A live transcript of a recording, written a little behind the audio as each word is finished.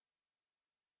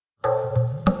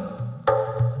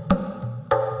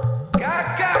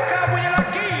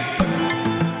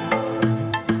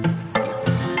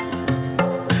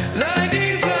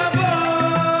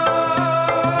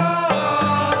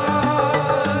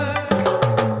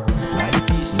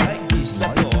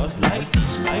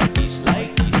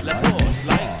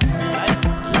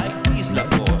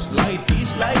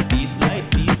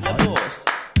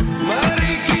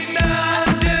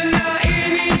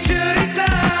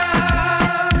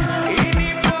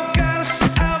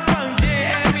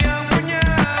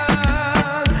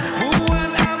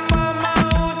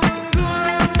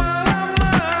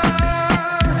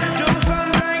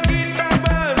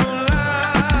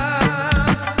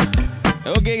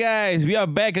Okay guys, we are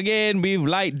back again with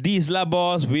Like This Lah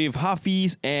Boss with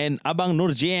Hafiz and Abang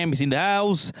Nur Jam is in the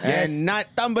house. And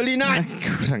Nat Tambali Nat.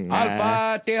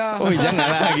 Al-Fatihah. Oh,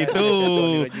 janganlah gitu.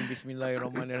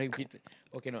 Bismillahirrahmanirrahim.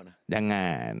 Okay, not lah.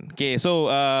 Jangan. Okay, so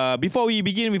before we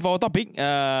begin with our topic,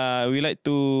 we like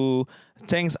to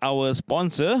thanks our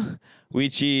sponsor,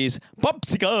 which is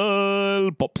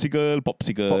Popsicle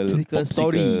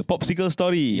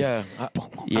Story. Ya.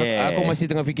 Yeah. Aku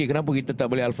masih tengah fikir kenapa kita tak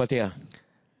boleh Al-Fatihah.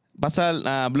 Pasal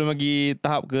belum lagi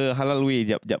tahap ke halal way.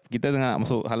 Jap. Kita tengah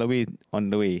masuk halal way on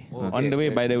the way. On the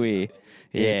way by the way.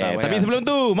 Yeah. Tapi sebelum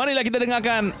tu, marilah kita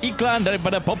dengarkan iklan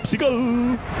daripada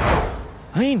Popsicle.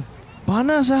 Hain,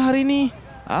 panas lah hari ni.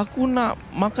 Aku nak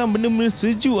makan benda-benda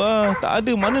sejuk ah. Tak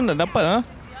ada mana nak dapat ah.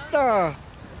 Tak.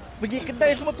 Pergi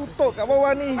kedai semua tutup kat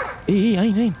bawah ni.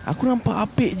 Hain. Aku nampak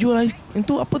Apik jual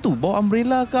itu apa tu? Bawa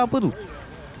umbrella ke apa tu?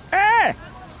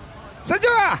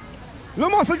 Sejuk ah? Lu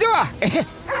mau sejuk ah?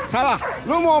 Salah.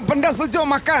 Lu mau benda sejuk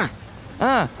makan.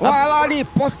 Walau ni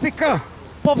popsicle.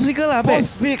 Popsicle lah Apik.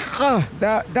 Popsicle.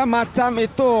 Dah macam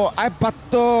itu air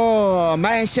batu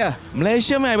Malaysia.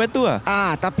 Malaysia main air batu ah?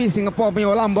 Tapi Singapura punya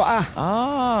orang buat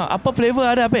Apa flavor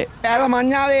ada Apik? Air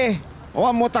banyak ni.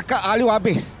 Orang mau takak alu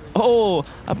habis. Oh,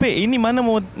 Apik, ini mana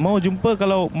mau jumpa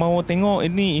kalau mau tengok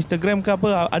ini Instagram ke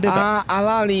apa ada tak?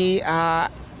 Ala ni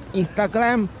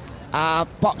Instagram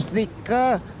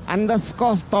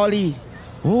popsicle_story.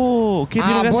 Oh, okay,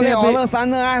 terima kasih boleh Apik. order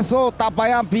sana so tak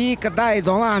payah pergi kedai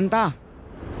orang hantar.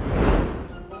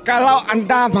 Kalau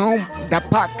anda mau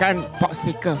dapatkan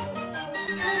popsicle,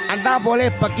 anda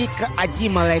boleh pergi ke Haji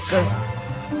Malaikat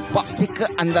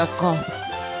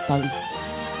popsicle_story.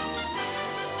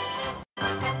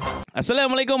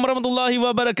 Assalamualaikum warahmatullahi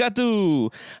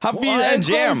wabarakatuh. Hafiz and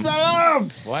Jam.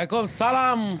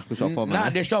 Waalaikumsalam.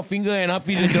 Nak dia short finger and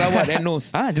Hafiz dia jerawat and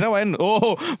nose. Jerawat kan?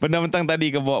 Oh, benda-benda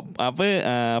tadi ke buat apa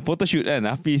photoshoot kan?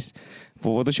 Hafiz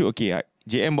photoshoot okey.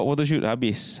 JM buat photoshoot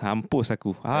habis. Hampus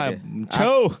aku.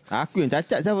 Ciao. Aku yang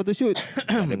cacat saya photoshoot.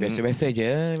 Ada biasa-biasa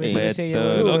je.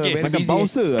 Betul. Okey, Macam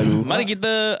bouncer lah. Mari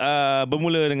kita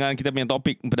bermula dengan kita punya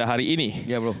topik pada hari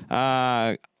ini. Ya bro.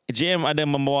 JM ada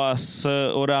membawa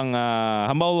seorang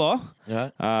hamba Allah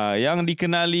yang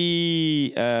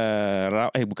dikenali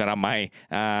bukan ramai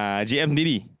JM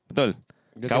sendiri. Betul.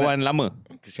 Kawan lama.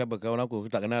 Siapa kawan aku?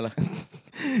 Aku tak kenal lah.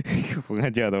 Aku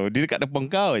ngajar tau. Dia dekat depan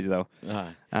kau je tau.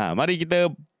 Mari kita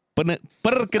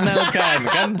perkenalkan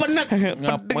kan. Penat.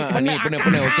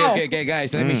 Okay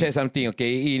guys, let me share something.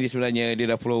 Okay, ini sebenarnya dia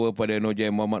dah follower pada Nur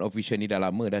Jam Muhammad Official ni dah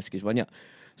lama dah sikit sebanyak.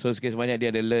 So sikit sebanyak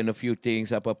dia ada learn a few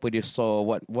things, apa-apa dia saw,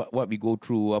 what we go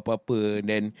through, apa-apa.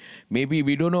 Then maybe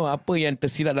we don't know apa yang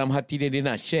tersilap dalam hati dia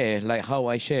nak share, like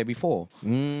how I share before.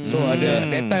 So ada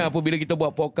that time apabila kita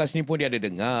buat podcast ni pun dia ada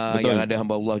dengar. Betul. Yang ada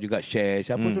hamba Allah juga share.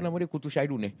 Siapa tu nama dia? Kutu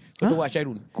Syairun Kutu Wat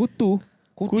Syairun.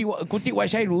 Kuti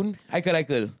Wat Syairun.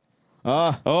 Aikal.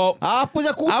 Apa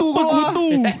je kutu Apa keluar?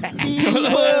 kutu?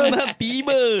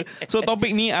 Tiba. So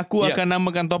topik ni aku akan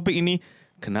namakan topik ini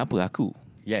Kenapa aku?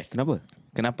 Yes.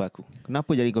 Kenapa aku?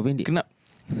 Kenapa jadi kau pendek?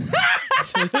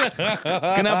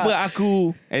 Kenapa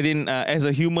aku as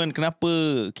a human, kenapa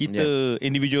kita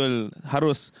individual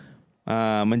harus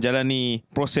menjalani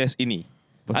proses ini?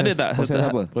 Ada tak proses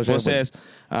apa? Proses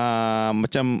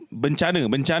macam bencana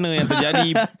yang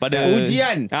terjadi pada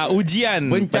ujian. pada,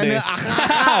 Bencana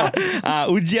akal.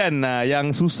 ujian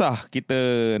yang susah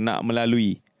kita nak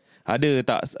melalui. Ada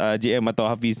tak JM atau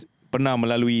Hafiz pernah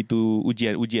melalui itu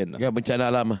ujian? Ya, bencana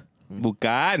alam.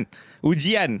 Bukan.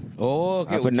 Ujian. Oh,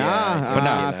 okay,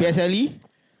 Pernah PSLE.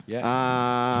 Ya.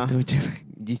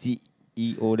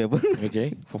 GCEO level.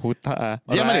 Okay. Hutak.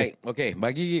 Jam mana? Okay,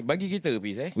 bagi kita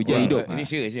Fiz Ujian hidup. Ini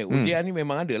serius. Ujian ni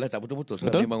memang ada lah, tak betul-betul.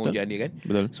 Sebab memang ujian dia kan.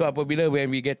 Betul. So apabila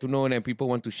when we get to know and people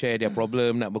want to share their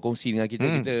problem, nak berkongsi dengan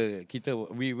kita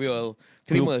we will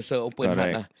terima se-open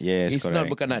heart lah. Yes, it's not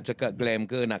bukan nak cakap glam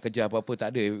ke, nak kejar apa-apa,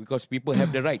 tak ada. Because people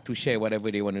have the right to share whatever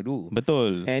they want to do.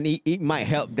 Betul. And it might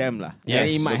help them lah. Yes,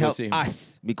 And it might help betul.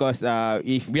 us. Because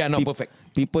if We are not perfect.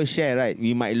 people share, right,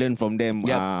 we might learn from them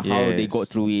how they got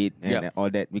through it and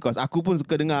all that. Because aku pun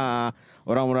suka dengar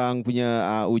orang-orang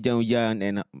punya ujian-ujian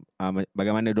and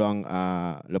bagaimana diorang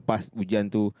lepas ujian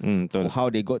tu,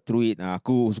 how they got through it.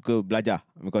 Aku suka belajar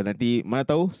because nanti mana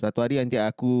tahu satu hari nanti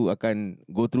aku akan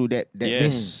go through that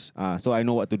phase. So I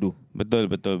know what to do.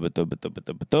 Betul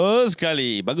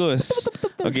sekali. Bagus.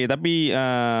 Okey, tapi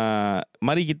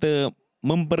mari kita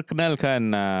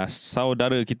memperkenalkan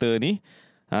saudara kita ni.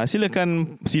 Sila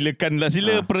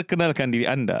perkenalkan diri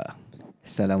anda.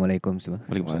 Assalamualaikum semua.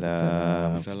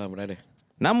 Waalaikumsalam. Salam brother.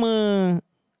 Nama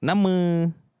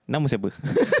siapa?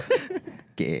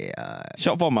 Okay.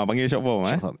 Short form panggil short form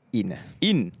In.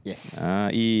 In. Yes.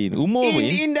 In. Umur apa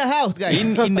In the house guys.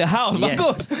 In the house. Yes.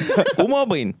 Bagus. Umur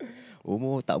apa In?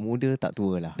 Umur tak muda, tak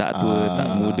tua lah. Tak tua, tak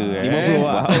muda 50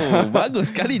 lah. Wow,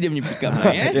 bagus sekali dia punya pick up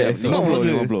line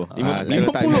 50.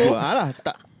 50. Alah,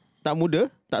 tak muda,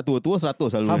 tak tua 100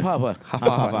 selalu. Half-half lah.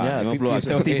 Half. Ya, 50 lah.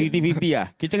 Kita mesti 50-50 lah.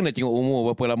 Kita kena tengok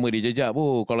umur berapa lama dia jejak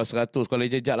pun. Kalau 100, kalau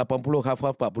dia jejak 80,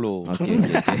 half-half 40.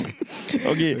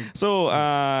 Okay, so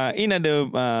In ada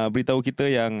beritahu kita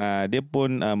yang dia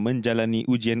pun menjalani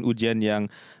ujian-ujian yang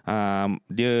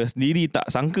dia sendiri tak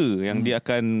sangka yang dia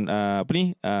akan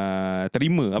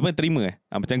terima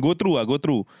macam go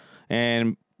through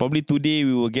and probably today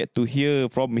we will get to hear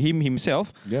from him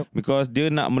himself. Yep. Because dia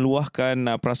nak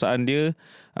meluahkan perasaan dia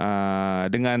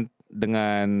dengan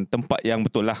tempat yang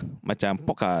betul lah, macam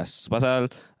podcast. Pasal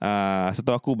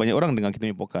setahu aku banyak orang dengar kita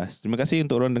punya podcast. Terima kasih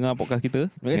untuk orang dengar podcast kita.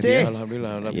 Terima kasih.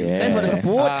 Alhamdulillah. Yeah. Thanks for the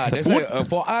support. That's why,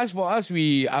 for us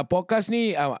we podcast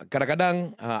ni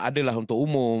kadang-kadang adalah untuk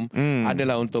umum,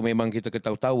 adalah untuk memang kita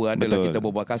ketawa-tawa, adalah Betul. kita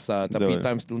berbual kasar. Tapi Betul.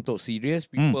 times untuk serious,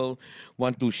 people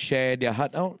want to share their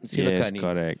heart out. Silakan Yes, ni.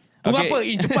 correct. Tunggu Okay. apa?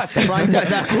 In cepat sekali. Perancat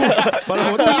saya aku. Kepala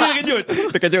otak.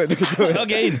 Terkejut.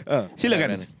 Okay, In.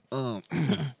 Silakan.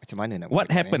 Macam mana nak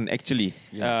What buat, happened actually?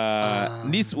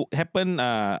 This happened.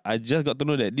 I just got to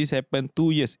know that this happened 2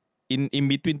 years. In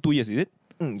between 2 years, is it?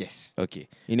 Yes. Okay.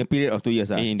 In a period of 2 years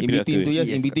lah. In the In period of between 2 years,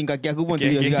 Yes, in between kaki aku pun 2 Okay,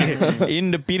 years juga.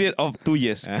 In the period of 2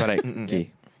 years. Correct.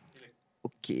 Okay.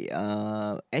 Okay,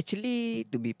 actually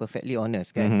to be perfectly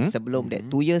honest kan, sebelum that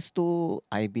 2 years tu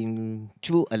I've been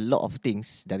through a lot of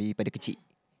things daripada kecil.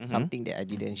 Something that I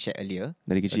didn't share earlier.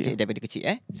 Dari kecil. Okay, daripada kecil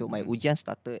So my ujian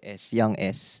started as young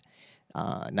as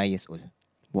 9 years old.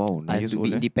 Wow, 9 I have years to old.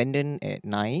 be independent at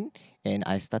 9 and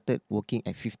I started working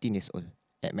at 15 years old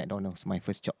at McDonald's, my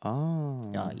first job.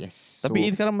 Yes. Tapi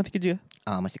In So, sekarang masih kerja?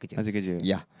 masih kerja. Masih kerja.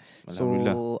 Yeah.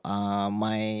 Alhamdulillah. So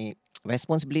my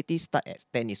responsibility start at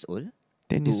 10 years old.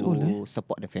 10 years old to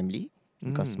support the family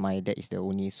because my dad is the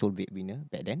only sole breadwinner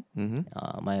back then.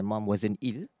 My mom wasn't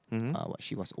ill.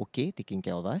 She was okay taking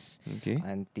care of us Okay.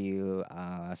 until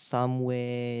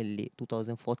somewhere late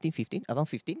 2014, 15, around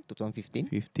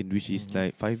 2015. 15, which is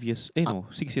like 5 years. 6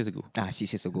 years ago. 6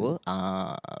 years ago.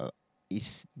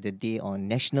 Is the day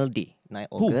on National Day, 9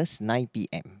 August, 9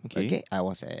 p.m. Okay. I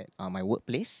was at my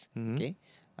workplace. Okay.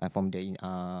 From the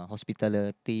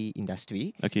hospitality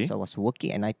industry. Okay. So I was working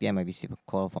at 9 p.m. I received a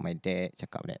call from my dad,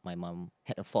 cakap that my mom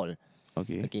had a fall.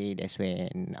 Okay. Okay, that's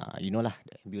when you know lah,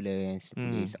 the ambulance, the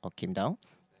police all came down.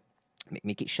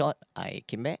 Make it short, I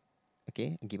came back.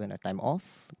 Okay, given a time off,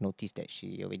 noticed that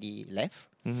she already left.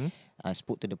 I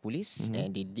spoke to the police and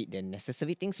they did the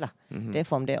necessary things lah. Then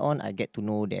from there on, I get to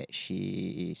know that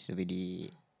she is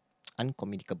really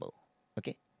uncommunicable.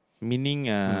 Okay. Meaning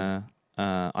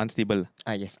unstable.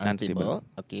 Yes, Unstable. unstable.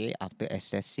 Okay, after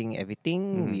assessing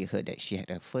everything, we heard that she had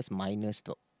her first minor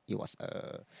stroke. It was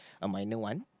a minor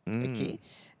one. Okay,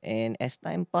 and as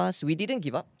time passed, we didn't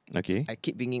give up. Okay. I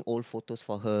keep bringing old photos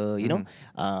for her. You know,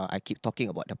 I keep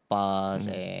talking about the past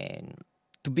and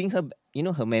to bring her, you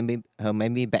know, her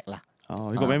memory back lah. Oh,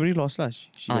 you got memory loss lah.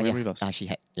 She got memory loss. She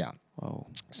had, yeah. Wow.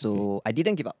 So I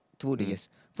didn't give up through the years.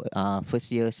 First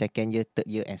year, second year, third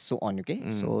year, and so on. Okay,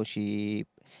 so she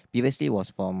previously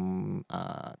was from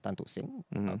Tan Tock Seng.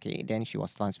 Okay, then she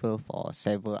was transferred for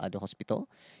several other hospital,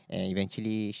 and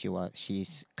eventually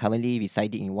she's currently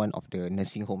residing in one of the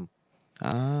nursing home.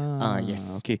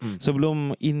 Yes. Okay.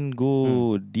 Sebelum In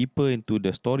go deeper into the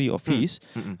story of his,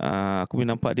 aku boleh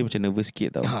nampak dia macam nervous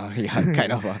sikit tau. Yeah, kind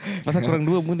of. Pasal korang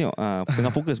dua pun tengok tengah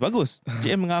fokus. Bagus.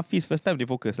 JM dengan Hafiz first time dia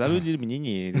fokus. Lalu dia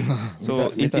menyinyir. So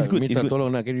it's good. Minta It's good.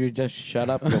 tolong nak, can you just shut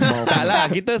up your mouth? Tak lah,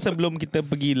 kita sebelum kita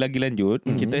pergi lagi lanjut,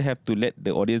 kita have to let the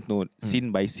audience know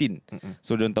scene by scene.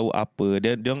 So diorang tahu apa.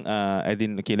 Dia as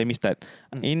in, okay, let me start.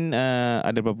 In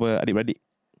ada berapa adik-beradik?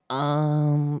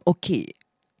 Okay.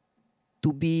 To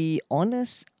be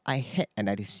honest, I had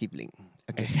another sibling.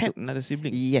 Okay. Had another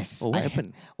sibling? Yes. Oh, what I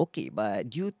happened? Okay, but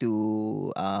due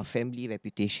to family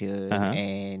reputation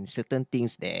and certain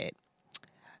things that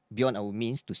beyond our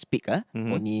means to speak,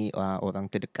 only orang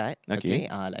terdekat, Okay.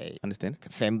 like Understand?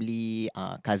 family,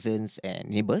 cousins and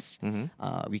neighbours,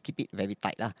 we keep it very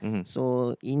tight lah.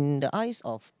 So in the eyes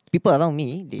of people around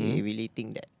me, they really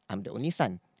think that I'm the only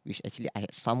son, which actually I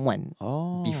had someone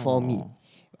before me.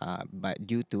 But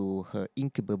due to her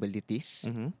incapabilities,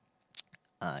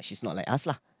 she's not like us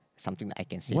lah. Something that I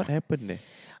can say. What happened there?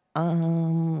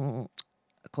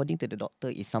 According to the doctor,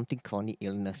 it's something chronic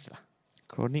illness lah.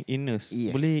 Chronic illness.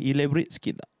 Yes. Boleh elaborate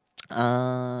sikit tak?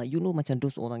 You know macam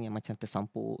those orang yang macam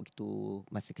tersampuk gitu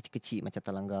masa kecil-kecil macam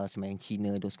terlanggar sembahyang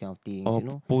Cina, those kind of things, Oh, you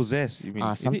know. possess you mean?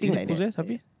 Something like that. Possess,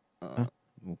 Hafiz?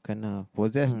 Bukan lah.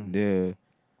 Possess dia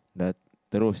dah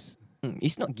terus.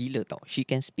 It's not gila tau. She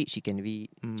can speak, she can read,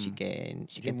 she can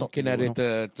talk. Mungkin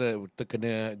ada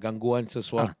terkena gangguan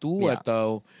sesuatu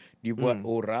atau dibuat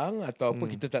orang atau apa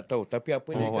kita tak tahu. Tapi apa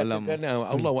dia katakan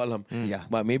Allahualam.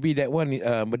 But maybe that one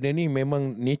benda ni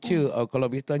memang nature. Kalau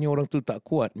biasanya orang tu tak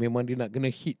kuat, memang dia nak kena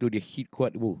hit tu, dia hit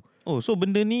kuat bu. Oh, so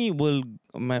benda ni will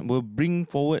bring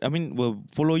forward, I mean will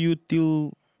follow you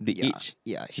till the age.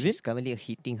 Yeah, she's currently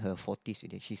hitting her 40s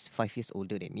already. She's 5 years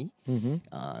older than me.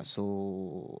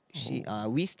 So she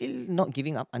we still not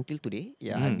giving up until today.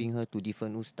 Yeah, I bring her to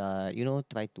different ustaz, you know,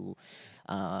 try to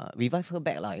revive her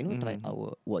back lah, you know, try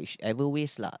our whatever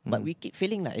ways lah. But we keep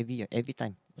failing lah every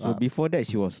time. So before that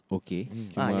she was okay.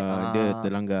 Cuma dia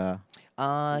terlanggar.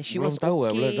 She belum was tahu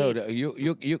okay. belum tahu.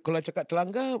 You kalau cakap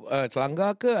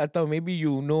terlanggar ke atau maybe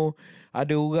you know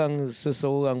ada orang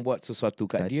seseorang buat sesuatu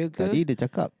kat dia ke? Tadi dia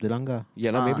cakap terlanggar.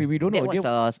 Yalah, maybe we don't know. That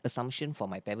was assumption for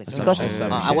my parents because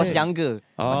I was younger.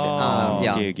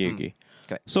 Okay.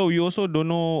 Correct. So you also don't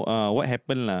know what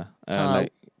happened lah.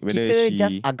 Like whether kita she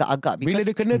just agak-agak because bila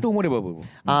dia kena tu umur dia berapa?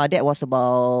 That was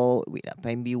about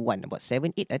primary 1, about 7,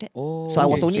 8 like that. Oh, So I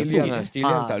was only 2. Still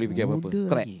young, tak boleh fikir apa-apa.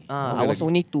 Correct. I was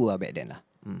only 2 back then lah.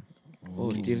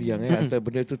 Oh, still young Atau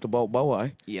benda tu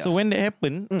terbawa-bawa Yeah. So when that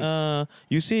happened,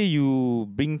 you say you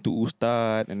bring to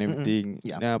ustaz and everything.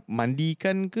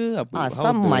 Mandikan ke apa?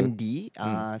 Some mandi,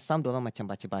 some dorang macam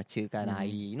baca-baca kan air,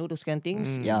 you know those kind of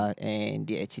things. Yeah, and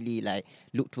they actually like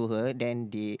look through her, then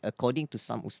they according to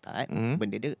some ustaz,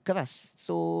 benda dia keras.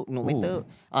 So no matter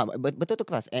betul tu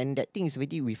keras, and that thing is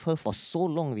already with her for so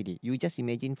long already. You just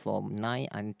imagine from 9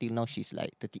 until now she's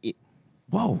like 38.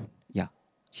 Wow. Yeah.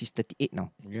 She's 38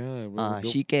 now. Ya,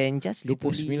 She can just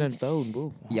 29 tahun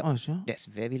bro. Yeah, that's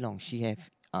very long. She have,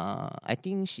 I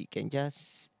think she can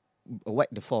just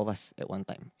wipe the 4 of us at one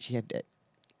time. She have that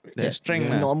strength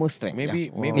lah. normal strength.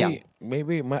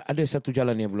 Maybe ada satu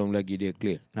jalan yang belum lagi dia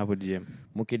clear. Apa dia?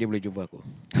 Mungkin dia boleh jumpa aku.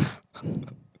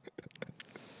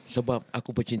 Sebab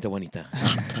aku pecinta wanita.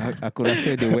 Aku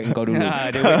rasa dia whack kau dulu.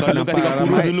 Dia whack kau dulu, kau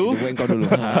kurus dulu. Dia whack kau dulu.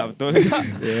 Betul.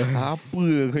 Apa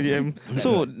kau jam?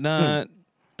 So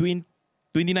 29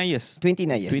 years.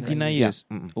 29 years. 29 years.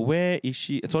 Where is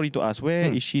she? Sorry to ask.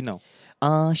 Where is she now?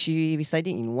 She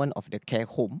residing in one of the care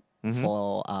home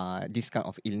for this kind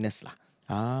of illness lah.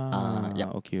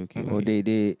 Okay. Oh,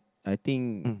 they I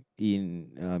think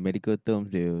in medical terms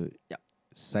they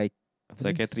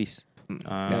psychiatrist.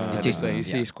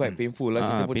 It's quite painful lah.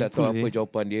 Kita pun tak tahu apa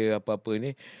jawapan dia, apa-apa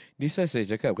ni. This why saya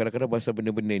cakap kadang-kadang pasal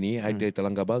benda-benda ni ada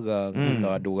terlanggar barang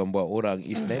atau ada orang buat orang.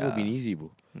 It's never been easy bro.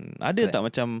 Ada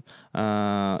tak macam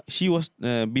she was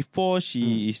before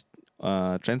she is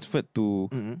transferred to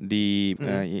the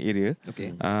area.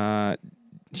 Okay.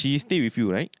 She stay with you,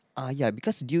 right? Yeah,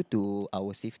 because due to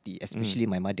our safety, especially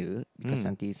my mother, because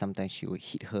nanti sometimes she will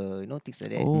hit her, you know, things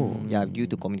like that. Yeah, due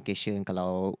to communication,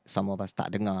 kalau some of us tak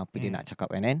dengar apa dia nak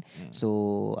cakap kan.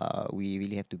 So we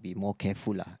really have to be more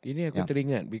careful lah. Ini aku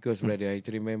teringat because brother, I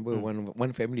remember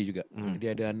one family juga.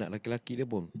 Dia ada anak lelaki dia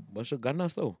pun bahasa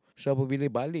ganas tau. So apabila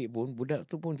balik pun budak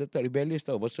tu pun tetap rebellious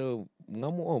tau. Bahasa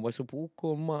mengamuk bahasa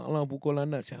pukul mak lah, pukul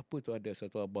anak. Siapa tu ada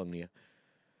satu abang ni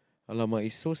Alamak,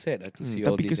 it's so sad to see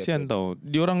all tapi this. kesian tau.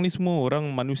 Diorang ni semua orang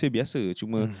manusia biasa.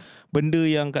 Cuma benda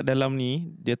yang kat dalam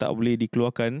ni dia tak boleh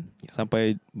dikeluarkan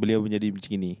sampai beliau menjadi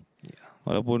macam ni.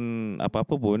 Walaupun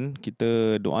apa-apa pun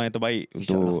kita doa yang terbaik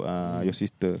untuk your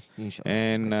sister.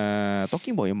 And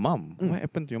talking about your mum, what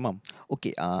happened to your mum?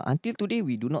 Okay, until today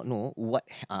we do not know what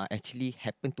actually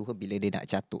happened to her bila dia nak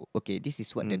jatuh. Okay, this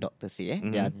is what the doctor say.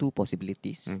 There are 2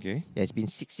 possibilities. Okay. It has been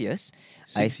 6 years.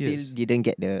 I still didn't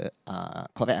get the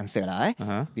correct answer lah.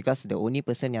 Because the only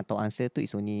person yang tahu answer tu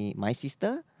is only my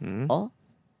sister or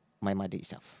my mother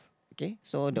itself. Okay,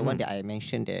 so the one that I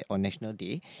mentioned that on National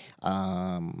Day,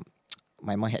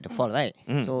 my mom had the fall, right?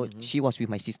 So she was with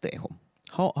my sister at home.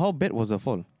 How bad was the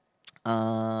fall?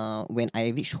 When I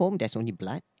reached home, there's only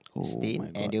blood stain,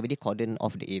 and they already cordoned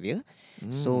off the area.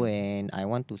 So when I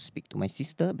want to speak to my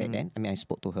sister back then, I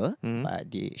spoke to her, but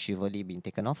she already been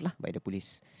taken off lah by the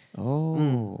police.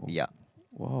 Yeah.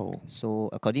 Wow.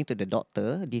 So according to the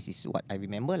doctor, this is what I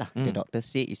remember lah. The doctor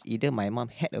say is either my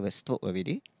mom had a stroke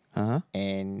already,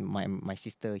 and my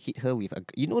sister hit her with a,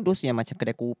 you know those yang macam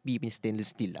kedai kopi punya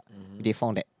stainless steel lah. They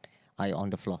found that on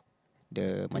the floor.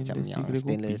 The macam yang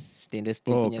kedai stainless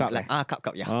steel punya cup like,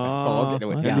 cup ya.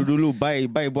 Yang dulu buy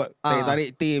buat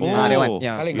tarik-tarik teh. that one.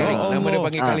 Yeah. Kaling. Nama dia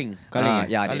panggil kaling. Kaling.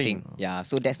 Yeah, that Kaling. thing. Yeah,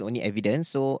 so that's the only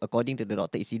evidence. So according to the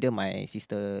doctor, it's either my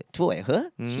sister throw at her,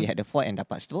 she had the fall and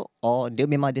dapat stroke, or dia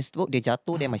memang ada stroke, dia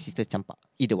jatuh, then my sister campak.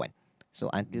 Either one. So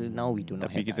until now we do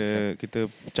not Tapi have answer. kita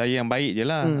percaya yang baik je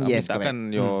lah. Yes,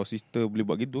 Takkan your sister boleh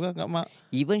buat gitu kan Kak Mak?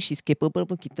 Even she's capable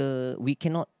pun we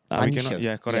cannot We punish cannot,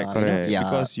 her. correct. You know? Yeah.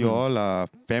 Because you all are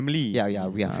family. Yeah,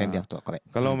 we are family after all, correct.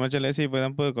 Kalau macam let's say for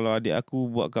example, kalau adik aku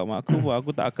buat kat mak aku buat,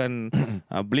 aku tak akan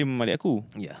blame adik aku.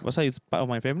 Yeah. Pasal it's part of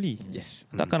my family. Yes.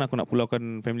 Takkan aku nak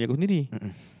pulaukan family aku sendiri.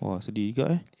 Wah, sedih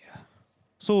juga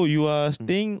So you are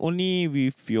staying only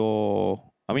with your,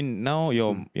 I mean now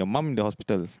your mum in the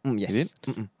hospital. Yes. Is it?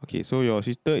 Okay, so your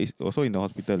sister is also in the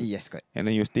hospital. Yes, correct. And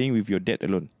then you're staying with your dad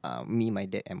alone. Me, my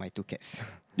dad and my 2 cats.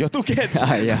 Your 2 cats.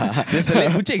 Yeah. Dia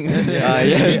select kucing.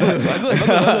 Bagus.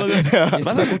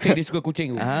 Dia suka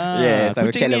kucing. Yes, I'm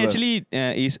a Kucing cat ni lover. actually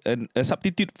is a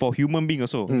substitute for human being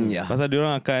also. Yeah. Pasal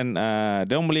diorang akan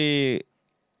diorang boleh,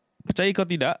 percaya kau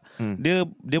tidak, dia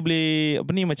boleh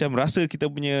apa ni, macam rasa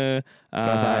kita punya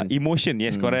Perasaan. emotion.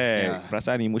 Yes, correct. Yeah.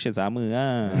 Perasaan, emotion sama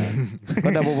Kau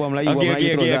dah berbual Melayu, buat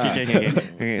Melayu terus lah.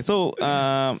 Okay. So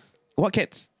what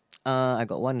cats? I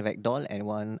got 1 ragdoll and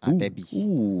 1 tabby.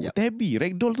 Yup. Tabby,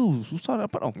 ragdoll tu susah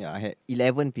dapat tau. Yeah, I had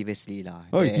 11 previously lah.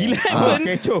 Oh, Then, 11?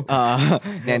 Kecoh.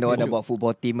 Then orang dah buat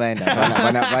football team kan, dah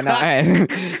banyak kan.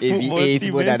 Football ABA team,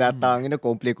 semua dah datang,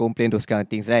 complain those kind of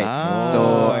things, right?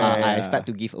 So I start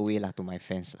to give away lah to my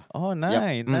friends lah. Oh,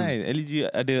 nice. At least you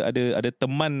ada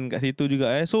teman kat situ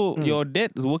juga. So your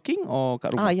dad is working or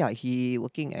kat rumah? Yeah, he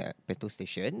working at petrol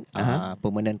station,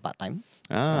 permanent part time.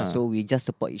 So we just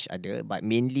support each other, but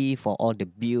mainly for all the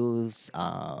bills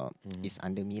is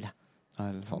under me lah.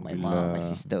 For my mom, my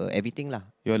sister, everything lah.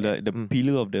 You're the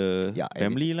pillar of the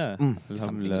family lah. Something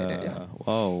Alhamdulillah. like that, yeah.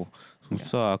 Wow.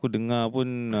 Susah. Aku dengar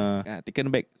pun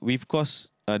taken back. With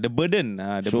course the burden.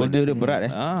 The Shoulder dia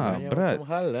burden. berat Berat.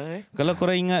 Mahal lah Kalau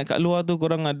korang ingat kat luar tu,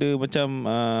 korang ada macam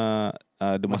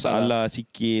ada masalah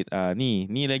sikit. Ni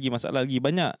lagi masalah lagi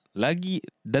banyak. Lagi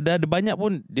dah ada banyak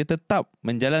pun dia tetap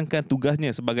menjalankan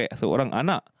tugasnya sebagai seorang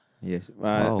anak. Yes.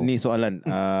 Wow. Ni soalan.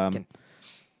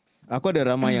 Aku ada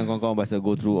ramai yang kawan-kawan bahasa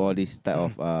go through all this type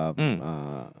of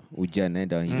ujian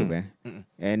dalam hidup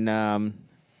And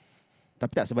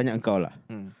tapi tak sebanyak engkau lah.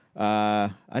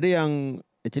 Ada yang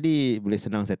actually boleh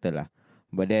senang settle lah.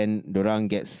 But then dorang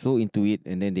get so into it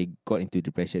and then they got into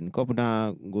depression. Kau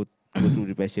pernah go through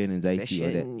depression, anxiety,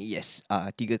 all that? Yes.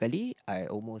 3 kali I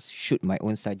almost shoot my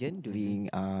own sergeant during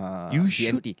You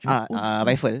shoot BMT. your own sergeant?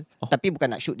 Rifle. Tapi bukan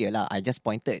nak shoot dia lah. I just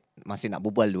pointed. Masih nak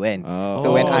berbual dulu kan.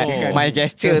 So Oh, when okay, my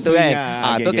gesture tu swing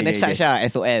kan, tu kena charge lah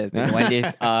SOL 21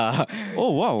 days.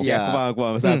 Oh wow. Yeah. Aku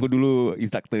faham. Pasal aku dulu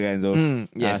instructor kan. So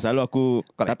yes. selalu aku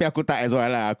Correct. tapi aku tak SOL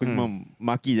lah. Aku cuma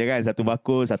maki je kan. Satu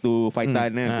bakul, satu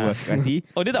fightan aku kasih.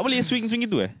 Oh, dia tak boleh swing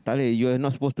gitu Tak boleh. You are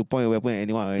not supposed to point a weapon at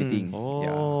anyone or anything.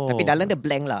 Oh. Tapi dalam dia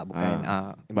blank lah. Bukan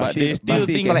But they still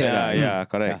think correct.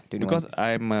 correct. Yeah, Because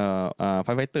I'm a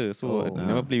firefighter, so I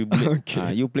never play bullet.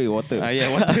 You play water. Yeah,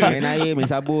 water. Main air, main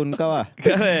sabun kau lah.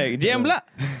 Correct. JM pula.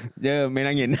 Dia main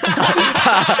angin.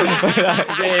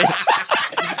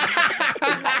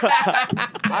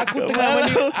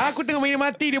 Aku tengah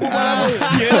menikmati dia berbual lama.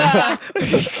 Yelah.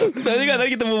 Tak juga tadi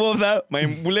kita berbual pasal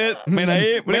main bullet, main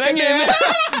air, main angin.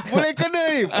 Boleh kena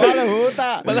ni. Kepala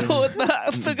otak. Kepala otak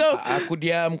betul kau. Aku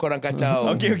diam, korang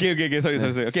kacau. Okay. Sorry.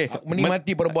 Okay.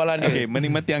 Menikmati perbualan dia. Okay,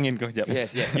 menikmati angin kau sekejap. Yes.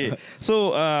 Okay.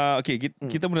 So,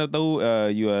 kita pernah tahu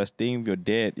you are staying with your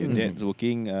dad. Your dad is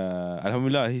working.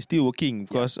 Alhamdulillah, he's still working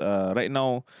because right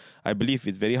now, I believe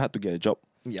it's very hard to get a job.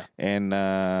 Yeah. And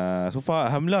so far,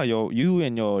 alhamdulillah, you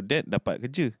and your dad dapat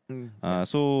kerja.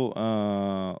 So,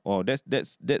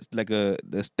 that's like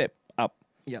the step up.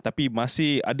 Yep. Tapi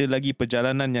masih ada lagi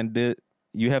perjalanan yang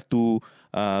you have to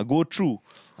go through.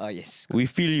 Yes. We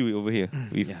feel you over here.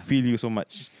 We feel you so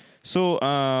much. So,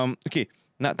 okay,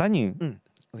 nak tanya,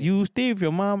 you stay with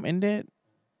your mom and dad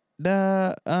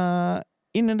dah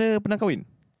ada pernah kahwin?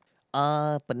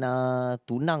 Pernah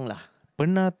tunang lah.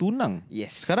 Pernah tunang?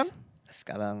 Yes.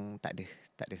 Sekarang tak ada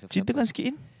siapa-siapa. ceritakan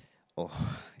sikit. Oh,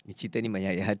 ni cerita ni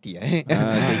banyak ayat hati Okay.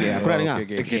 Aku dah dengar.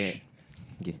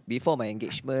 Okay. Before my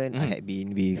engagement, I had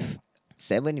been with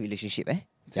 7 relationship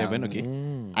 7, okay.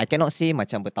 I cannot say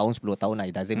macam bertahun 10 tahun lah.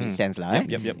 It doesn't make sense lah.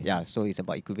 Yep. Yeah, so it's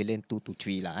about equivalent 2 to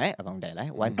 3 lah. Around that lah.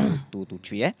 1 to 2 to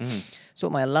 3 So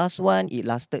my last one, it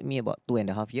lasted me about 2.5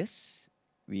 years.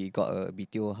 We got a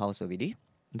BTO house already.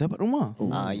 Dapat rumah?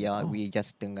 Yeah, we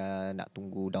just tengah nak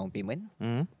tunggu down payment.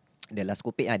 Hmm. The last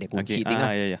kopek ada kunci Okay. thing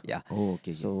lah. Yeah. Yeah. Oh,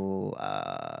 okay. So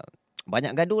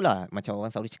banyak gaduh lah. Macam orang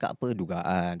selalu cakap apa,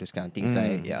 dugaan, those kind of things,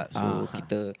 right? Yeah, so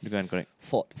kita Dugaan, correct.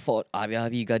 fought,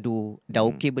 habis-habis gaduh. Dah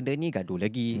okey benda ni, gaduh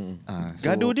lagi. So,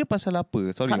 Gaduh dia pasal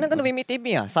apa? Sorry. kadang kena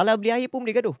temeh lah. Salah beli air pun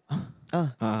boleh gaduh.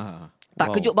 Tak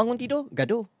Wow. kejut bangun tidur,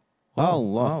 gaduh.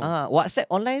 Allah. WhatsApp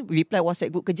online, reply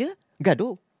WhatsApp group kerja,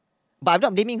 gaduh. But I'm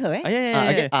not blaming her, eh.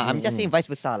 Yeah. I'm just saying vice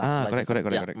versa lah. Correct.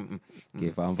 Yeah.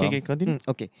 Okay, faham. Okay, continue.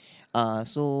 Okay.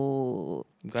 So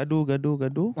Gaduh.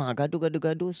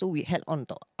 gaduh. So we held on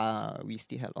tau. We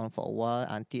still held on for a while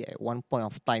until at one point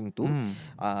of time tu,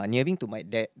 nearing to my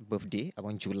dad's birthday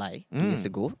around July 2 years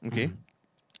ago. Okay.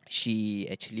 She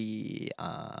actually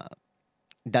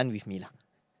done with me lah.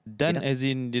 Done as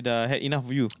in dia dah had enough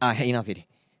of you. Had enough already.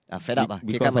 Fed up lah.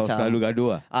 Kira Because of selalu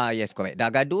gaduh lah. Yes, correct.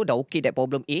 Dah gaduh, dah okay that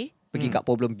problem A, pergi kat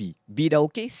problem B. B dah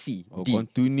okay, C, D.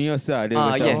 Continuous lah. Dia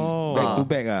macam yes. back to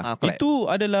back lah. Correct. Itu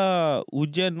adalah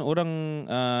ujian orang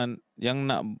yang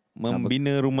nak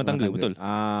membina rumah tangga, betul?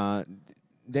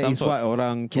 That is what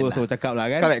orang tua selalu cakap lah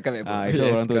kan. Correct. Itu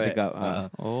orang tua cakap.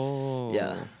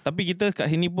 Yeah. Tapi kita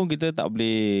kat sini pun kita tak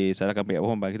boleh salahkan pihak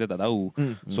perempuan, kita tak tahu.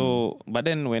 So but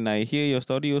then when I hear your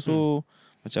story also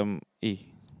macam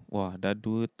wah dah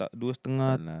 2.5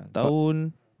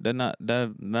 tahun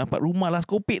dah dapat rumah lah,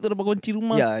 skopek tu dapat kunci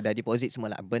rumah. Dah deposit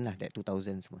semua lah, burn lah that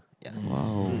 2,000 semua.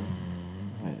 Wow.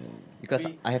 Because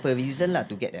I have a reason lah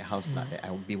to get that house lah, that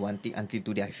I will be wanting until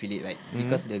today I feel it, right?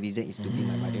 Because the reason is to bring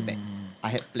my mother back.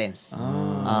 I had plans.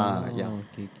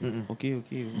 Okay.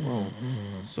 Wow.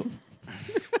 So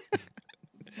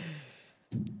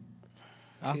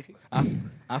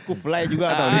Aku fly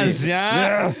juga tau ni.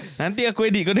 Nanti aku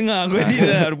edit, kau dengar aku edit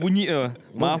dah bunyi tu.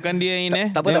 Maafkan dia ini.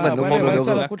 Tak apa, no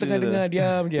problem. Aku tengah dengar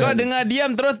diam je. Kau dengar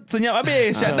diam terus senyap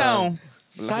habis, shut down.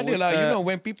 Tak ada lah, you know,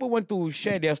 when people want to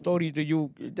share their story to you,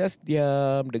 just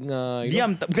diam, dengar.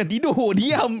 Diam, bukan tidur,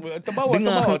 diam.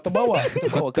 Terbawa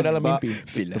ke dalam mimpi.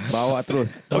 Bawa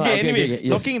terus. Okay, anyway,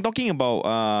 yes. talking about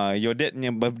your dadnya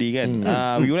birthday kan.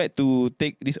 We would like to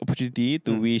take this opportunity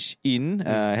to wish in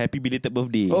happy belated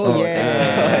birthday. Oh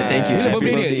yeah. Thank you. Bila Happy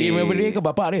birthday dia? birthday. Birthday ke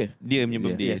bapak dia? Dia punya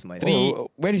birthday. Yes, my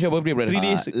When is your birthday, brother? 3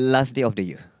 days. Last day of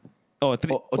the year.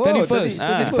 31st.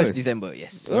 1st December,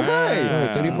 yes. Hai.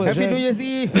 31st. Happy New Year's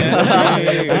Eve.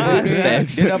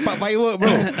 Dia dapat firework bro.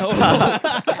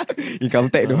 Income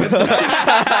tax tu.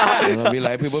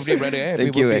 Alhamdulillah, happy birthday, brother.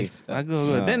 Thank you, birthday. guys.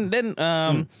 Bagus. Then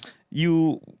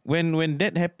you when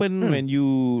that happened, when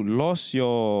you lost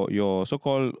your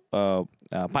so-called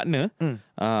partner,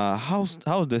 how's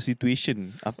the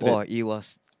situation after that? It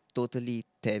was totally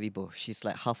terrible. She's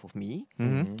like half of me.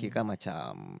 Kira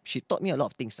macam she taught me a lot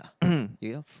of things lah.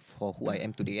 You know, for who I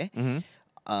am today.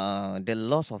 The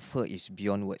loss of her is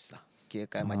beyond words lah.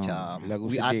 Kira macam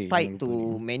lagu we are sedih tied lagu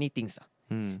to tu. many things lah.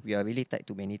 We are really tied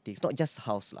to many things. Not just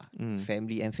house lah.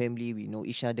 Family, we know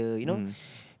each other. You know,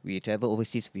 we travel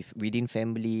overseas within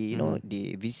family. You know,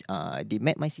 they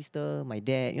met my sister, my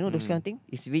dad. You know, those kind of thing.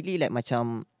 It's really like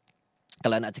macam,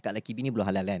 kalau nak cakap lelaki bini belum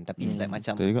halal kan, tapi it's like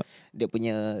macam dia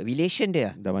punya relation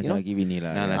dia, Dah macam lagi bini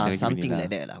lah. something like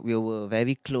that lah. We were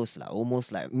very close lah, almost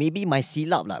like maybe my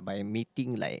silap lah, by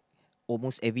meeting like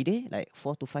almost every day, like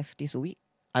 4 to 5 days a week.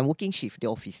 I'm working shift,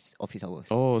 the office hours.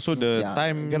 Oh, so the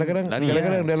time Kadang-kadang lari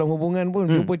dalam hubungan pun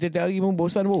jumpa tiap hari pun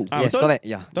bosan pun. Yes, betul? correct.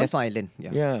 Yeah, that's what I learned.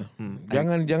 Yeah.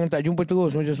 Jangan tak jumpa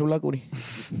terus macam sebelah aku ni.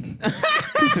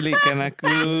 selitkan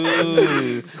aku.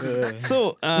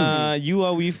 So you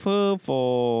are with her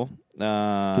for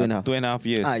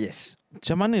 2.5 years. Yes.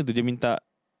 Macam mana tu dia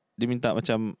minta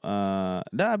macam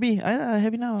dah habis, I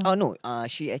have it now. Oh no,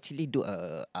 she actually do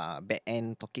a back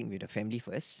end talking with the family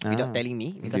first without telling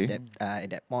me, because at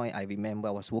that point I remember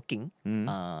I was working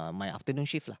my afternoon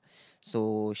shift lah.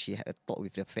 So she had a talk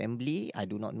with the family. I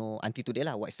do not know until today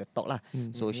lah what is the talk lah.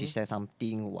 So she said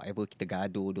something, whatever kita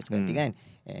gaduh, those kind of thing kan.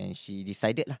 And she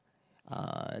decided lah,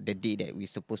 the day that we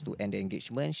supposed to end the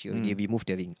engagement, she already removed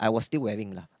the ring. I was still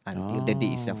wearing lah until the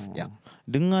day itself. Yeah.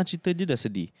 Dengar cerita dia dah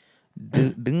sedih.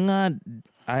 Dengar,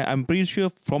 I'm pretty sure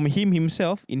from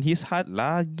himself, in his heart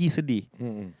lagi sedih.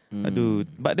 Aduh.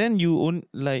 But then you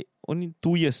only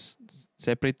 2 years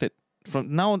separated. From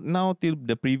now till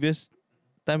the previous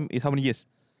time is how many years?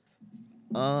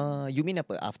 You mean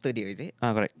apa? After dia, is it?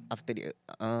 Correct. After dia,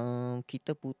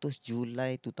 kita putus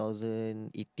Julai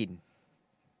 2018.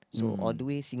 So all the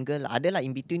way single. Adalah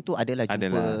in between tu, adalah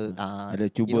cuba.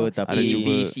 Ada cuba, tapi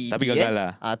tapi gagal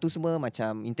lah. Tu semua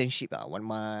macam internship lah, 1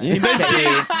 month.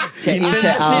 Internship. Check in,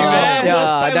 check out.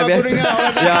 First time dah aku biasa. dengar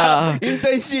orang cakap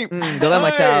internship. Diorang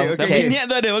macam Okay, niat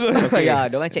tu ada, bagus. Ya,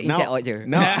 diorang check in, check out je.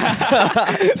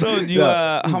 So you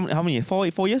are how many?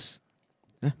 4 years?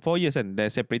 4 years kan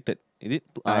dah separated. Is it?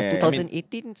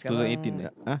 2018 sekarang.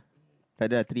 2018. Tak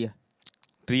ada 3 lah.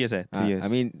 3 years 3 years.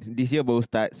 I mean this year baru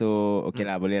start, so okay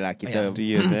lah, boleh lah kita 3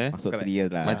 years masuk 3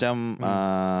 years lah. Macam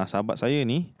sahabat saya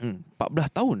ni 14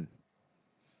 tahun.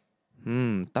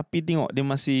 Tapi tengok dia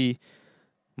masih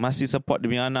support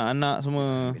dia punya anak-anak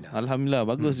semua. Alhamdulillah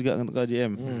bagus juga untuk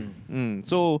KJM.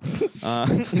 So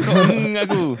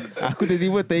aku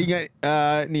tiba-tiba teringat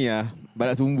ni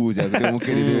balat sumbu je betul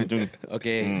muka dia tu.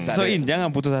 Okay. So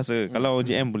jangan putus asa. Kalau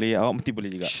JM boleh, awak mesti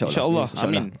boleh juga. InsyaAllah.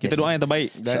 Amin. Kita doa yang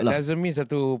terbaik. Doesn't mean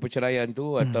satu perceraian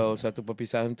tu atau satu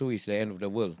perpisahan tu is the end of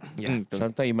the world.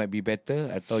 Sometimes it might be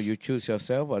better, atau you choose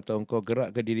yourself, atau kau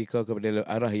gerak ke diri kau kepada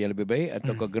arah yang lebih baik,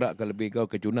 atau kau gerak ke lebih kau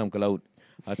ke junam ke laut,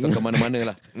 atau ke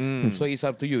mana-mana lah. So it's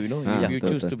up to you, you know. If you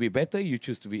choose to be better,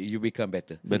 you become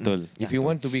better. Betul. If you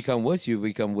want to become worse, you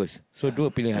become worse. So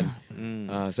dua pilihan.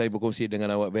 Saya berkongsi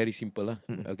dengan awak very simple lah.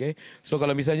 Okay. So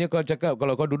kalau misalnya kau cakap,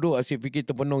 kalau kau duduk asyik fikir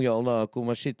terpenung, ya Allah aku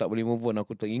masih tak boleh move on,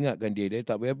 aku teringatkan dia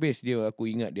tak habis dia, aku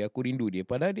ingat dia, aku rindu dia,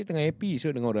 padahal dia tengah happy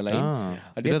dengan orang lain.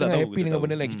 Dia tengah happy dengan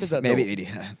benda lain. Kita tak tahu. Married already.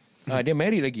 Dia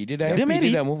married lagi. Dia dah happy,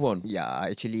 dia dah move on. Yeah,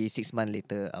 actually 6 months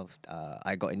later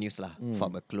I got a news lah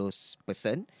from a close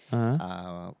person.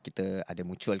 Kita ada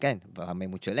mutual kan, ramai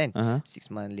mutual kan. 6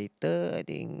 months later, I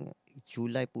think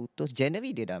Julai putus,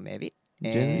 January dia dah married.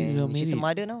 And she's a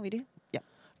mother now with him. Yeah.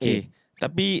 Okay.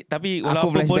 Tapi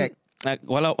walaupun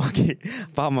okay,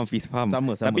 faham Hafiz, faham.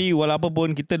 Sama. Tapi walaupun pun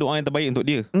kita doa yang terbaik untuk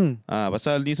dia.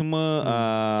 Pasal ni semua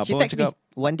she text me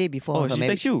one day before her she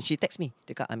marriage. text you? She text me.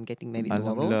 Cakap I'm getting married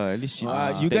tomorrow. Alhamdulillah. At least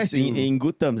you guys in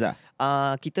good terms lah.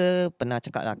 Kita pernah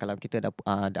cakap lah, kalau kita dah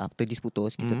after this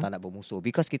putus, kita tak nak bermusuh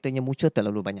because kita punya mutual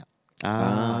terlalu banyak.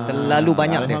 Terlalu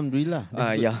banyak dia. Alhamdulillah.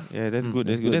 Yeah, that's good.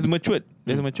 That's matured.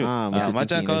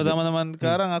 Macam kalau zaman-zaman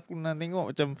sekarang aku nak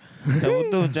tengok macam dah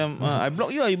putus macam I block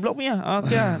you, you block me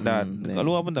okay dan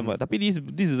keluar pun tak apa. Tapi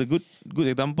this is a good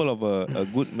example of a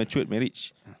good matured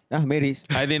marriage. Marriage.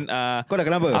 I think kau dah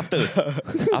kenapa?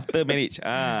 After marriage.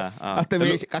 After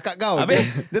marriage kakak kau.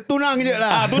 Dia tunang je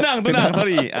lah. Tunang.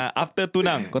 Sorry. After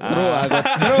tunang. Kau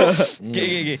terus.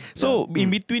 Okay. So in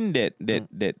between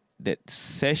that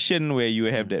session where you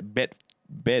have that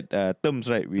bad terms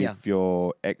right with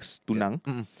your ex tunang,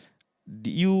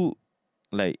 did you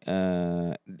like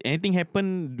anything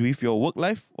happen with your work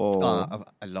life or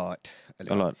a lot.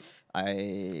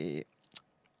 I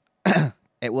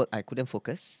at work I couldn't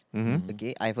focus.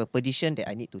 Okay, I have a position that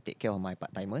I need to take care of my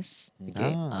part-timers.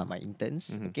 Okay, my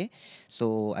interns. Okay,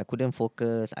 so I couldn't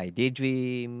focus. I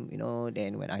daydream. You know,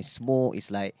 then when I smoke, it's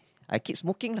like I keep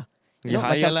smoking lah. You know,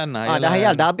 hayalan. Dah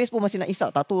hayal, dah habis pun masih nak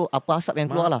isap. Tak tahu apa asap yang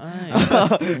keluar lah.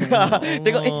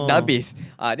 Tengok dah habis.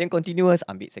 Then continuous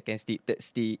ambil second stick, third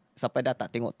stick, sampai dah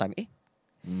tak tengok time.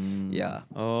 Yeah.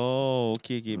 Oh,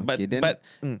 okay. But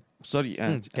sorry.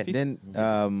 Then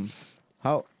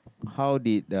how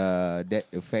did that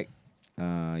affect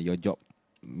your job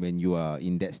when you are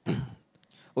in that state?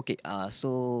 Okay,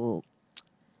 so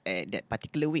at that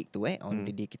particular week tu on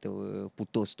the day kita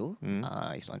putus tu,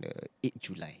 it's on the 8th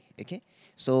July. Okay,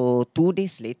 so 2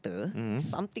 days later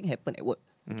something happened at work.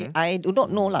 Okay, I do not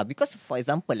know lah, because for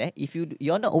example if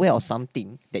you're not aware of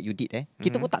something that you did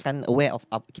kita pun takkan aware of,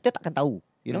 kita takkan tahu.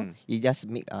 You know, you just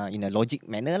make in a logic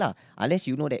manner lah. Unless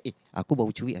you know that aku baru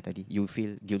curi tadi, you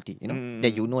feel guilty. You know,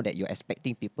 then you know that you're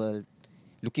expecting people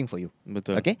looking for you.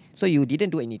 Betul. Okay, so you didn't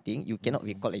do anything, you cannot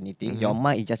recall anything. Your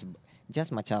mind is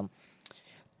just macam,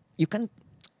 you can't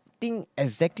think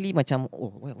exactly macam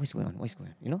what's going on.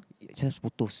 You know, just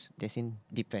putus. That's in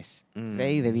depressed.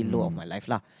 Very very low of my life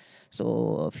lah.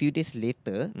 So a few days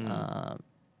later,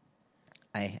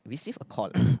 I received a call,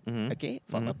 okay,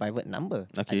 from a private number,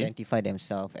 identify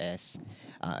themselves as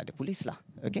the police lah.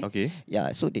 Okay.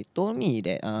 Yeah. So they told me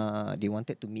that they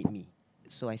wanted to meet me.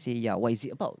 So I say, what is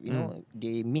it about? You know,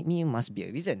 they meet me, must be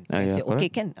a reason. I say,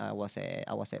 okay, can. I was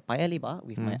at Paya Lebar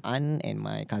with my aunt and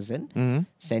my cousin,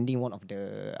 sending one of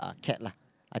the cat lah.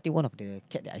 I think one of the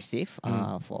cat that I saved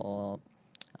for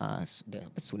the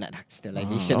sunat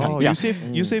sterilization.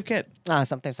 You save cat?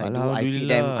 Sometimes I do. I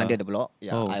feed them under the block.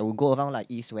 I will go around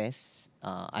like east west.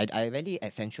 I really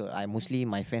essential. I mostly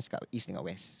my friends got east and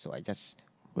west, so I just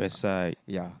west side.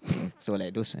 Yeah. So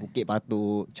like those Bukit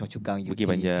Batu, Choa Chu Kang, Bukit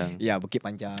Panjang. Yeah, Bukit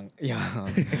Panjang. Yeah.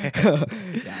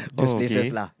 Those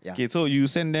places lah. Yeah. Okay, so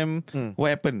you send them. What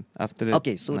happened after that?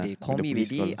 Okay, so they call me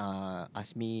really,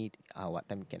 ask me what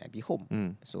time can I be home.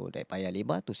 So dari Paya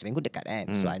Lebar to Serangoon dekat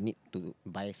kan. So I need to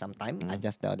buy some time. I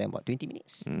just tell them about 20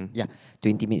 minutes.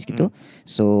 20 minutes gitu.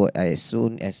 So as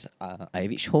soon as I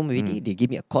reach home already, they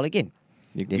give me a call again.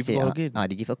 They give a call again?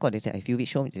 They give a call. They say, if you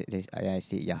reach home, I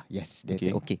say, yes. They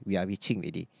say, okay, we are reaching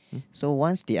already. So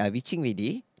once they are reaching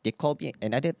already, they call me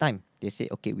another time. They say,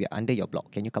 okay, we are under your block.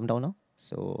 Can you come down now?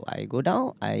 So I go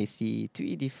down. I see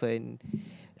 3 different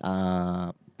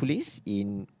police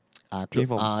in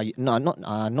Uniform. not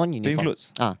non-uniform.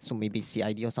 clothes. So maybe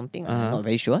CID or something. I'm not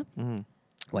very sure. Mm.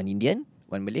 One Indian,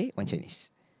 one Malay, one Chinese.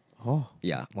 Oh.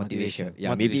 Yeah, motivation. Motivation.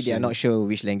 Yeah, maybe they are not sure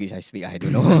which language I speak. I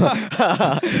don't know.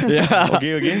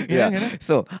 Okay. Yeah.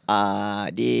 So,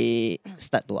 they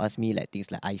start to ask me like things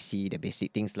like IC, the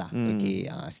basic things lah. Okay,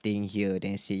 staying here.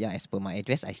 Then say, as per my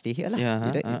address, I stay here lah.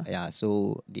 Yeah,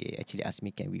 So they actually asked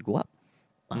me, can we go up?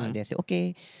 Then I said,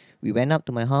 okay. We went up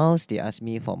to my house. They asked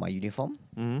me for my uniform.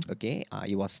 Okay,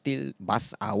 it was still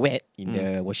wet in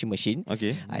the washing machine.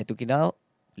 Okay. I took it out,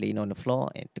 laying on the floor,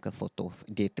 and took a photo.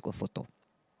 They took a photo.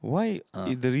 Why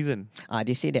is the reason?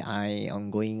 They say that I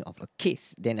am going of a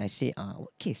case. Then I say,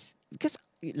 what case? Because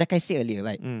like I said earlier,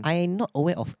 right, I am not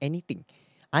aware of anything.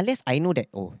 Unless I know that,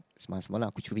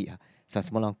 semalam aku curi lah.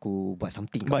 Semalam aku buat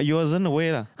something. But you wasn't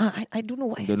aware lah. I don't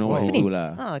know what Don't know what happening. you do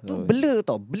lah. Tu blur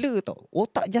tau.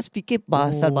 Otak just fikir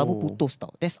pasal baru putus tau.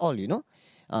 That's all, you know.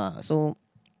 So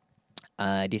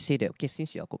they say that, okay,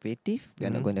 since you are cooperative, we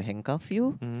are not going to handcuff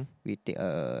you. We take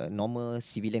a normal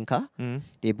civilian car.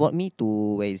 They brought me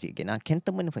to, where is it again?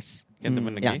 Cantonment first.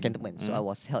 Cantonment, Yeah, okay. Cantonment. So I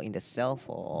was held in the cell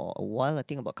for a while, I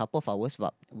think about a couple of hours,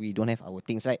 but we don't have our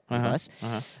things right with us.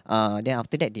 Then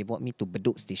after that, they brought me to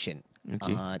Bedok station.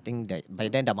 Okay. I think that by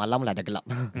then dah malam lah, dah gelap.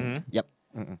 Yep.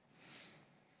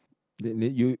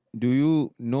 Do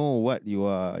you know what you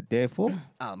are there for?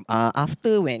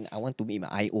 After when I want to meet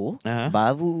my IO,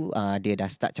 baru dia dah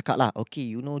start cakap lah, okay,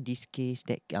 you know this case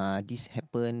that this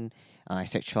happened,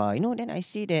 etc. You know, then I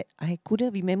say that I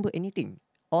couldn't remember anything.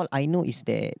 All I know is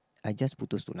that I just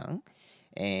putus tunang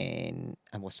and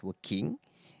I was working.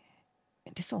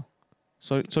 And that's all.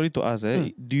 Sorry to ask.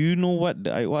 Do you know what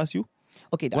the IO asked you?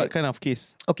 Okay. What kind of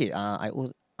case? Okay. IO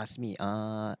asked me.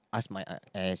 Asked my.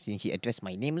 Since he addressed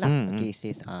my name lah. Okay.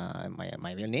 Says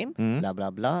my real name. Blah blah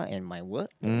blah, and my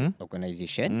work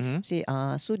organization. Say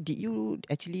so did you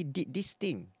actually did this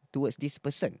thing towards this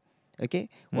person?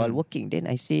 Okay, while working. Then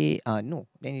I say no.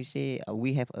 Then he say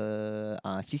we have a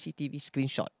CCTV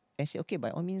screenshot. I say okay, by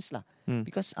all means lah.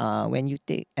 Because when you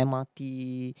take MRT,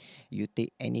 you take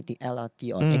anything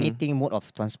LRT or anything mode of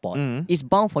transport, it's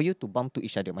bound for you to bump to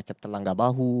each other. Macam terlanggar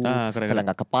bahu,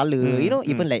 terlanggar kepala. You know,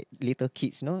 even like little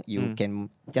kids, you know, you can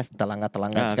just terlanggar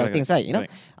this kind of things, right? You know,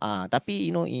 tapi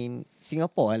you know in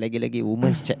Singapore lagi-lagi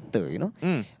women's chapter, you know,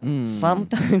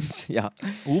 sometimes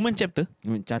Woman chapter?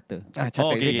 Charter.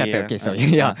 Chapter, okay, chapter. yeah. Okay, sorry.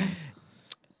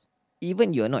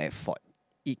 Even you are not at fault,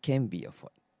 it can be a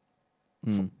fault.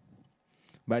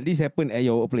 But this happened at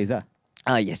your workplace lah?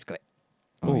 Yes, correct.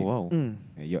 Oh, wow.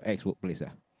 Your ex workplace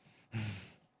lah?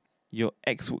 Your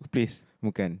ex workplace?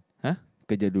 Bukan. Huh?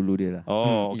 Kerja dulu dia lah.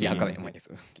 Oh, okay. Yeah, correct.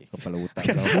 Okay. Kepala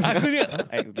otak kau. Aku juga.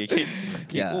 Okay.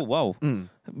 Yeah. Oh, wow.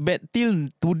 But till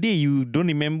today, you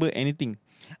don't remember anything?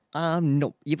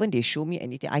 No. Even they show me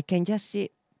anything, I can just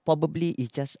say probably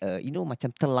it's just you know, macam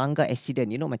terlanggar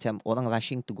accident. You know, macam orang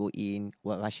rushing to go in,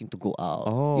 rushing to go out.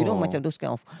 You know, macam those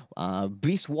kind of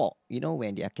brisk walk. You know,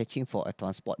 when they are catching for a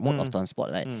transport mode of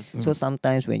transport, right? So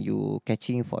sometimes when you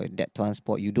catching for that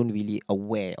transport, you don't really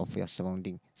aware of your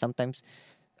surrounding. Sometimes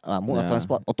mode of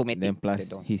transport automatic. Then plus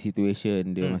his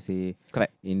situation, dia masih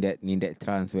correct in that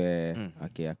trance where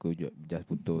okay, aku just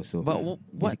putus. So But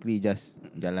basically just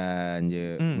jalan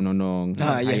je, menonong.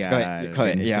 Yes,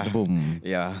 correct. Yeah. Boom.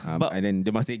 Yeah. And then dia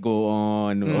masih go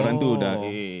on. Orang tu dah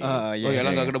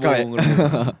Yalah kena bohong.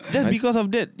 Just because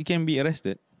of that, you can be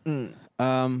arrested.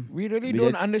 We really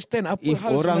don't understand apa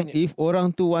hal sebenarnya. If orang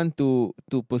tu want to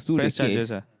pursue Press the charges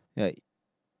case,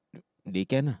 they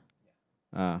can lah.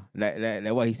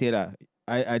 Like what he said lah.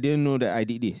 I didn't know that I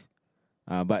did this.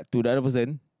 But to the other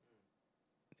person,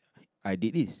 I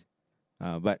did this.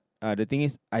 But the thing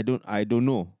is, I don't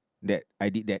know that I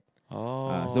did that.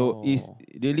 So it's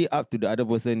really up to the other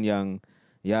person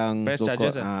yang press so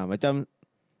charges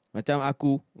macam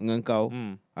aku dengan kau,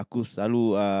 aku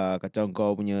selalu kacau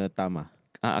kau punya tam lah.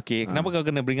 Okay, kenapa kau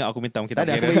kena bring up aku minta kita? Tak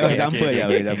ada, aku bagi example je.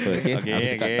 Okay. Okay, Aku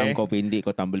cakap tam kau pendek,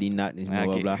 kau tam belinat ni semua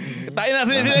bla bla. Tak nak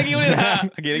sini lagi boleh tak?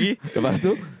 Okay, lagi. Lepas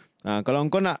tu kalau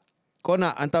kau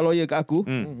nak hantar lawyer kat aku,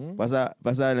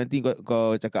 pasal nanti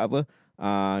kau cakap apa?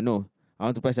 No, I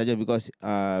want to press charges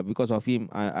because of him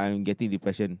I'm getting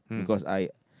depression because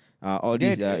all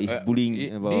this is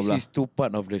bullying bla bla. This is two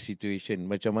part of the situation.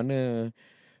 Macam mana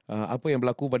apa yang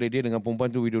berlaku pada dia dengan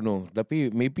perempuan tu we don't know. Tapi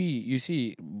maybe you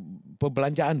see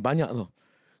perbelanjaan banyak tu.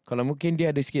 Kalau mungkin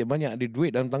dia ada sikit banyak ada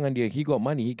duit dalam tangan dia, he got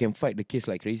money, he can fight the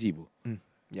case like crazy bro.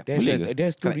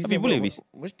 There's two reason. Tapi boleh, Fiz?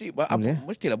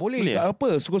 Mestilah boleh. Boleh,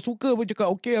 Apa suka-suka pun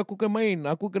cakap okay aku kena main,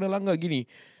 aku kena langgar gini.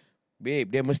 Babe,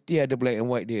 dia mesti ada black and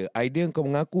white dia. Idea kau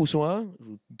mengaku semua,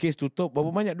 case tutup,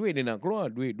 berapa banyak duit dia nak keluar?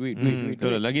 Duit.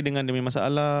 Betul. Lagi dengan dia punya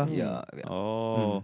masalah. Ya. Oh.